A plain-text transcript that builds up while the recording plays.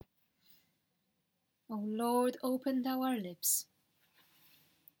O Lord, open thou our lips,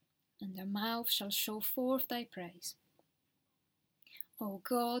 and our mouth shall show forth thy praise. O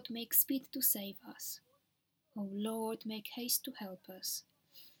God, make speed to save us. O Lord, make haste to help us.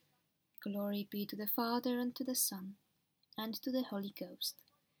 Glory be to the Father, and to the Son, and to the Holy Ghost,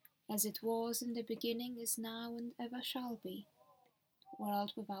 as it was in the beginning, is now, and ever shall be,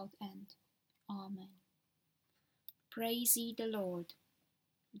 world without end. Amen. Praise ye the Lord.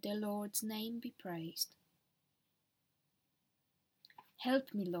 The Lord's name be praised.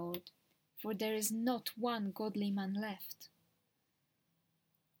 Help me, Lord, for there is not one godly man left.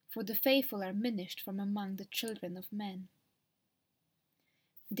 For the faithful are minished from among the children of men.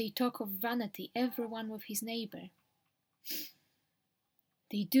 They talk of vanity, every one with his neighbour.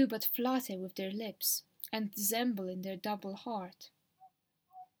 They do but flatter with their lips, and dissemble in their double heart.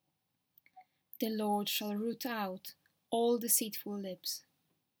 The Lord shall root out all deceitful lips,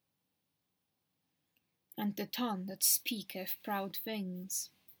 and the tongue that speaketh proud things,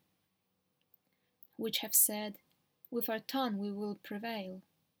 which have said, with our tongue we will prevail.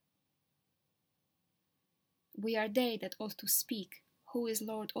 We are they that ought to speak, who is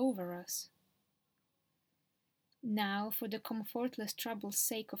Lord over us? Now for the comfortless trouble's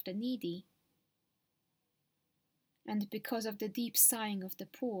sake of the needy, and because of the deep sighing of the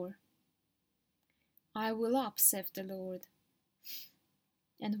poor, I will up, saith the Lord,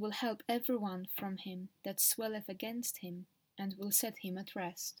 and will help every one from him that swelleth against him, and will set him at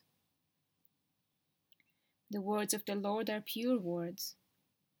rest. The words of the Lord are pure words,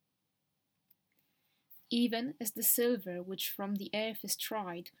 even as the silver which from the earth is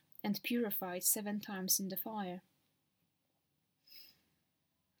tried and purified 7 times in the fire.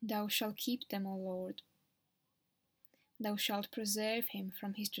 Thou shalt keep them, O Lord. Thou shalt preserve him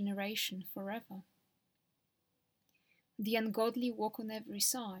from his generation forever. The ungodly walk on every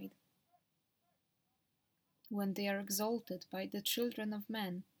side. When they are exalted by the children of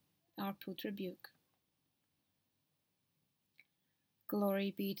men, are put rebuke.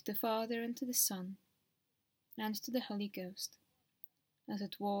 Glory be to the Father, and to the Son, and to the Holy Ghost, as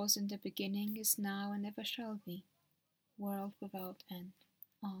it was in the beginning, is now, and ever shall be, world without end.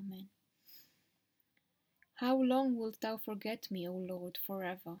 Amen. How long wilt thou forget me, O Lord,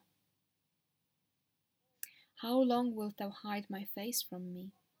 forever? How long wilt thou hide my face from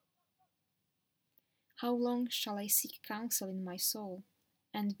me? How long shall I seek counsel in my soul,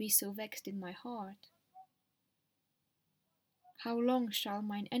 and be so vexed in my heart? How long shall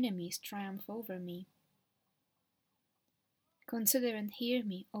mine enemies triumph over me? Consider and hear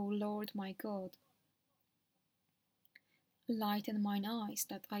me, O Lord my God. Lighten mine eyes,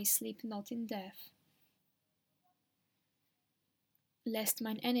 that I sleep not in death. Lest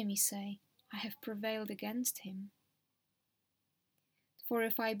mine enemy say, I have prevailed against him. For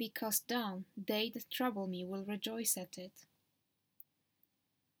if I be cast down, they that trouble me will rejoice at it.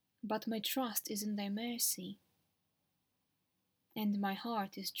 But my trust is in thy mercy, and my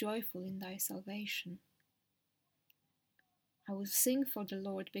heart is joyful in thy salvation. I will sing for the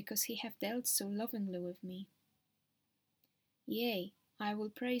Lord, because he hath dealt so lovingly with me. Yea, I will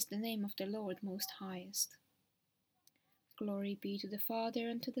praise the name of the Lord most highest. Glory be to the Father,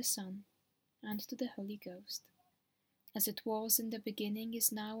 and to the Son, and to the Holy Ghost, as it was in the beginning,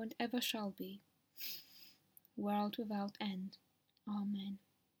 is now, and ever shall be, world without end. Amen.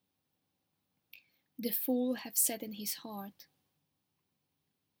 The fool hath said in his heart,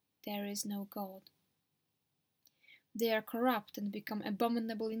 there is no God. They are corrupt and become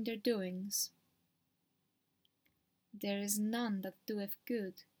abominable in their doings. There is none that doeth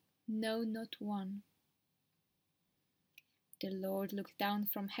good, no, not one. The Lord looked down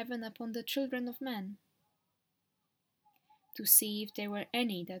from heaven upon the children of men, to see if there were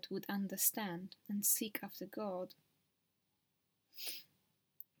any that would understand and seek after God.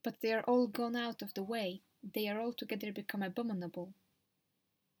 But they are all gone out of the way, they are altogether become abominable.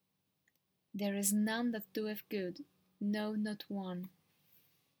 There is none that doeth good, no, not one.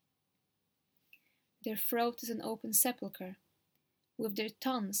 Their throat is an open sepulchre, with their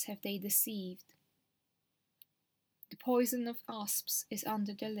tongues have they deceived. The poison of asps is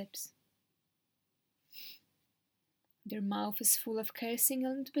under their lips. Their mouth is full of cursing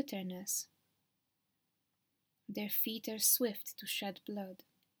and bitterness. Their feet are swift to shed blood.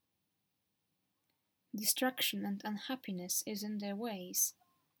 Destruction and unhappiness is in their ways,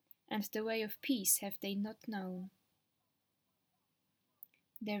 and the way of peace have they not known.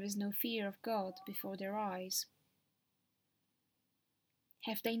 There is no fear of God before their eyes.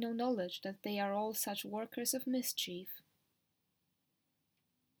 Have they no knowledge that they are all such workers of mischief,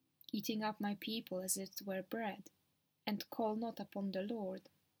 eating up my people as it were bread, and call not upon the Lord?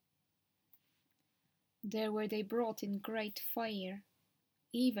 There were they brought in great fire,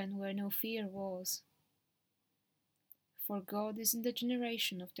 even where no fear was. For God is in the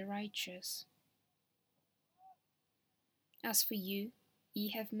generation of the righteous. As for you, ye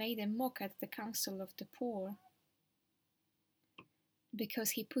have made a mock at the counsel of the poor,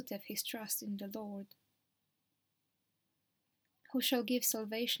 because he putteth his trust in the Lord. Who shall give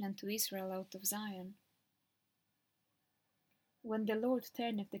salvation unto Israel out of Zion? When the Lord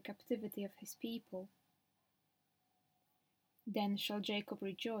turneth the captivity of his people, then shall Jacob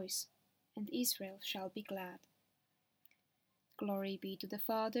rejoice, and Israel shall be glad. Glory be to the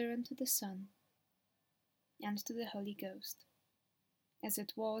Father, and to the Son, and to the Holy Ghost, as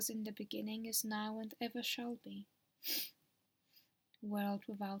it was in the beginning, is now, and ever shall be, world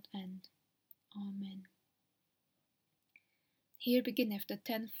without end. Amen. Here beginneth the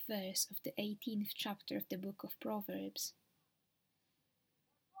 10th verse of the 18th chapter of the book of Proverbs.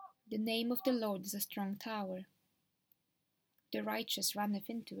 The name of the Lord is a strong tower. The righteous runneth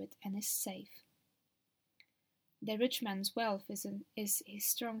into it, and is safe. The rich man's wealth is his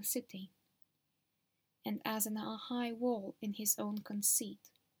strong city, and as an high wall in his own conceit.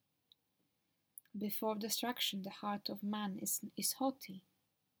 Before destruction the heart of man is haughty,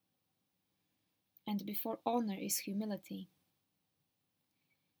 and before honour is humility.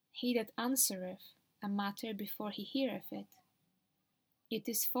 He that answereth a matter before he heareth it, it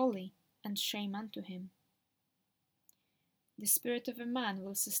is folly and shame unto him. The spirit of a man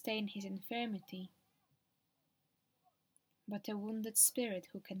will sustain his infirmity, but a wounded spirit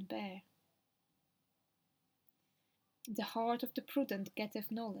who can bear? The heart of the prudent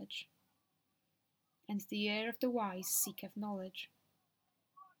getteth knowledge, and the ear of the wise seeketh knowledge.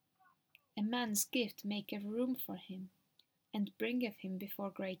 A man's gift maketh room for him, and bringeth him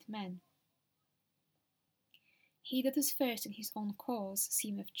before great men. He that is first in his own cause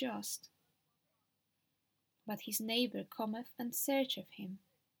seemeth just, but his neighbour cometh and searcheth him.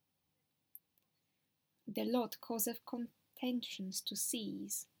 The Lord causeth contentions to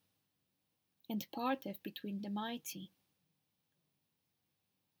cease, and parteth between the mighty.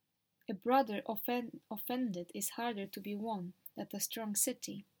 A brother offended is harder to be won than a strong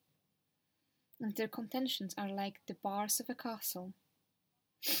city, and their contentions are like the bars of a castle.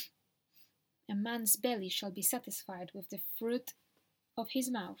 A man's belly shall be satisfied with the fruit of his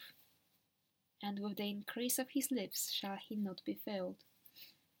mouth, and with the increase of his lips shall he not be filled.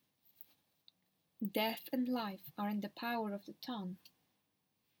 Death and life are in the power of the tongue,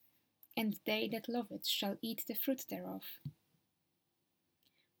 and they that love it shall eat the fruit thereof.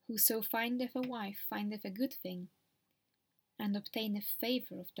 Whoso findeth a wife findeth a good thing, and obtaineth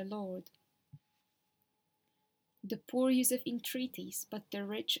favour of the Lord. The poor useth entreaties, but the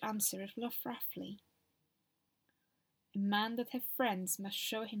rich answereth roughly. A man that hath friends must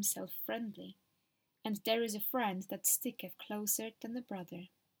show himself friendly, and there is a friend that sticketh closer than a brother.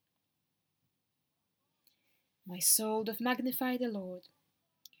 My soul doth magnify the Lord,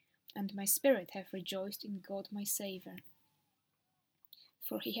 and my spirit hath rejoiced in God my Saviour.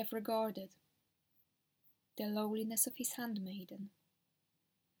 For he hath regarded the lowliness of his handmaiden.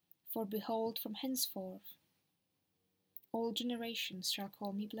 For behold, from henceforth all generations shall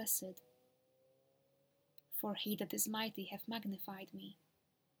call me blessed. For he that is mighty hath magnified me,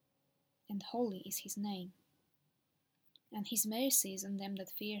 and holy is his name. And his mercy is on them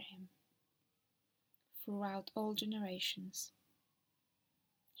that fear him, throughout all generations.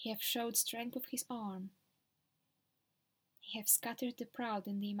 He hath showed strength of his arm. He hath scattered the proud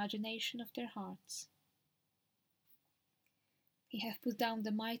in the imagination of their hearts. He hath put down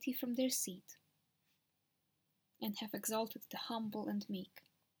the mighty from their seat, and hath exalted the humble and meek.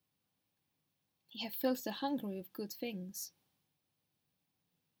 He hath filled the hungry with good things,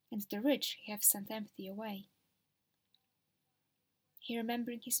 and the rich he hath sent empty away. He,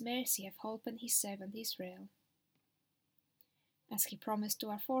 remembering his mercy, hath holpen his servant Israel, as he promised to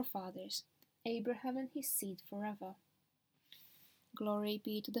our forefathers, Abraham and his seed forever. Glory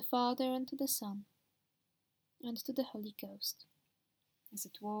be to the Father, and to the Son, and to the Holy Ghost, as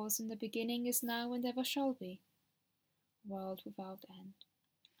it was in the beginning, is now, and ever shall be, world without end.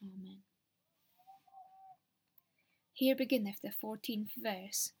 Amen. Here beginneth the 14th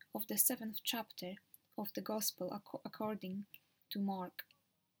verse of the 7th chapter of the Gospel according to Mark.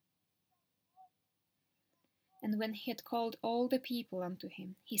 And when he had called all the people unto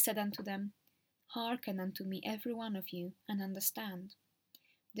him, he said unto them, Hearken unto me every one of you, and understand.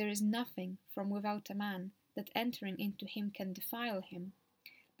 There is nothing from without a man that entering into him can defile him,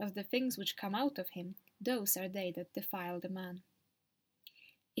 but the things which come out of him, those are they that defile the man.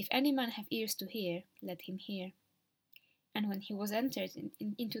 If any man have ears to hear, let him hear. And when he was entered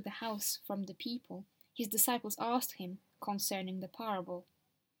into the house from the people, his disciples asked him concerning the parable.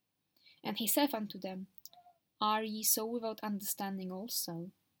 And he saith unto them, Are ye so without understanding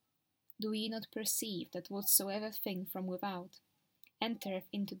also? Do ye not perceive that whatsoever thing from without entereth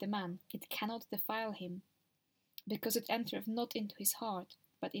into the man, it cannot defile him, because it entereth not into his heart,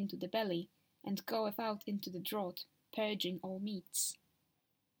 but into the belly, and goeth out into the draught, purging all meats?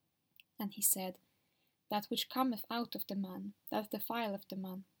 And he said, That which cometh out of the man, that defileth the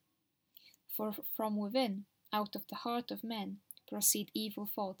man. For from within, out of the heart of men, proceed evil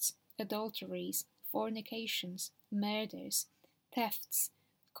thoughts, adulteries, fornications, murders, thefts,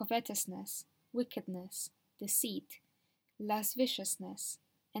 covetousness, wickedness, deceit, lasciviousness,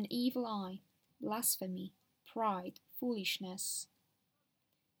 an evil eye, blasphemy, pride, foolishness.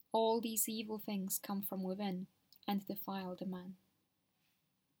 All these evil things come from within, and defile the man.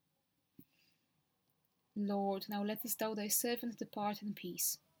 Lord, now lettest thou thy servant depart in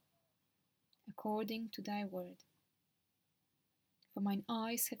peace, according to thy word. For mine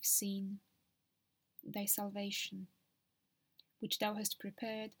eyes have seen thy salvation, which thou hast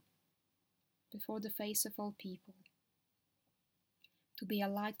prepared before the face of all people, to be a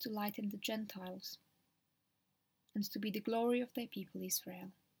light to lighten the Gentiles, and to be the glory of thy people Israel.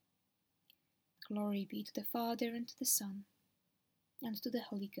 Glory be to the Father, and to the Son, and to the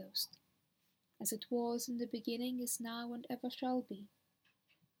Holy Ghost, as it was in the beginning, is now, and ever shall be,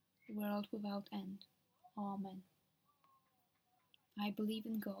 world without end. Amen. I believe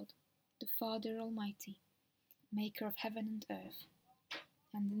in God, the Father Almighty, maker of heaven and earth,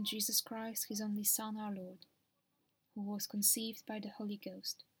 and in Jesus Christ, his only Son, our Lord, who was conceived by the Holy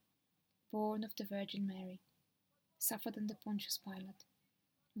Ghost, born of the Virgin Mary, suffered under Pontius Pilate,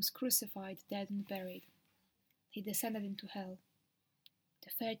 was crucified, dead, and buried. He descended into hell.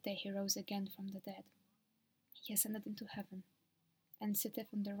 The third day he rose again from the dead. He ascended into heaven, and sitteth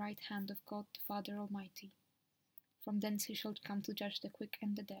on the right hand of God the Father Almighty. From thence he shall come to judge the quick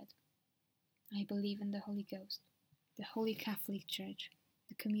and the dead. I believe in the Holy Ghost, the Holy Catholic Church,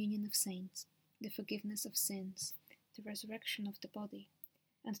 the communion of saints, the forgiveness of sins, the resurrection of the body,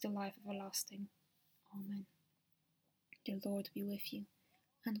 and the life everlasting. Amen. The Lord be with you,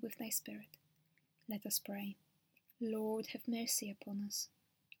 and with thy spirit. Let us pray. Lord, have mercy upon us.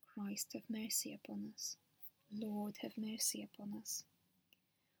 Christ, have mercy upon us. Lord, have mercy upon us.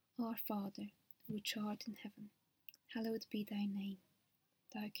 Our Father, which art in heaven, hallowed be thy name.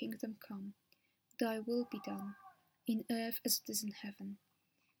 Thy kingdom come, thy will be done, in earth as it is in heaven.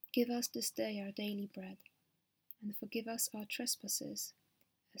 Give us this day our daily bread, and forgive us our trespasses,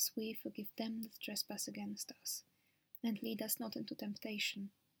 as we forgive them that trespass against us. And lead us not into temptation,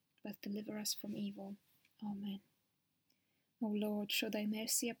 but deliver us from evil. Amen. O Lord, show thy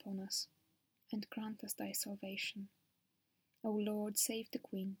mercy upon us, and grant us thy salvation. O Lord, save the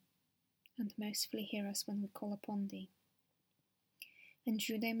Queen, and mercifully hear us when we call upon thee.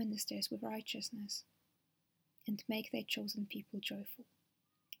 Endue thy ministers with righteousness, and make thy chosen people joyful.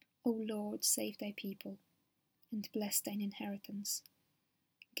 O Lord, save thy people, and bless thine inheritance.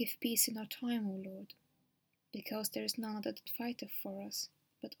 Give peace in our time, O Lord, because there is none other that fighteth for us,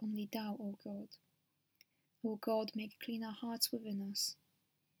 but only thou, O God. O God, make clean our hearts within us,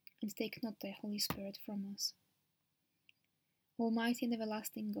 and take not thy Holy Spirit from us. Almighty and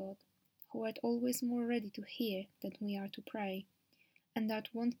everlasting God, who art always more ready to hear than we are to pray, and art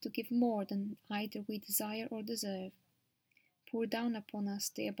wont to give more than either we desire or deserve, pour down upon us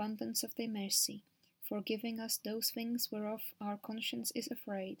the abundance of thy mercy, forgiving us those things whereof our conscience is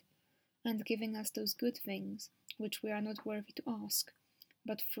afraid, and giving us those good things which we are not worthy to ask,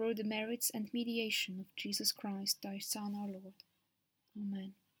 but through the merits and mediation of Jesus Christ, thy Son, our Lord.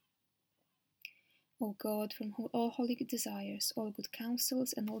 Amen. O God, from whom all holy desires, all good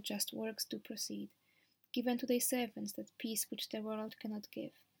counsels, and all just works do proceed, give unto thy servants that peace which the world cannot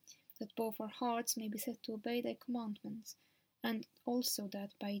give, that both our hearts may be set to obey thy commandments, and also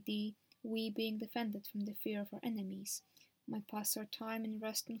that by thee we, being defended from the fear of our enemies, might pass our time in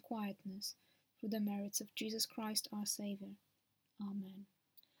rest and quietness, through the merits of Jesus Christ our Saviour. Amen.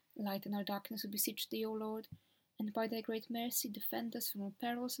 Lighten our darkness, we beseech thee, O Lord, and by thy great mercy defend us from all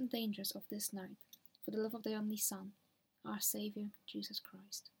perils and dangers of this night, for the love of thy only Son, our Saviour, Jesus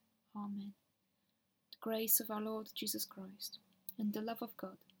Christ. Amen. The grace of our Lord Jesus Christ, and the love of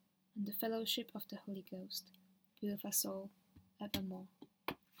God, and the fellowship of the Holy Ghost, be with us all evermore.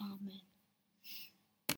 Amen.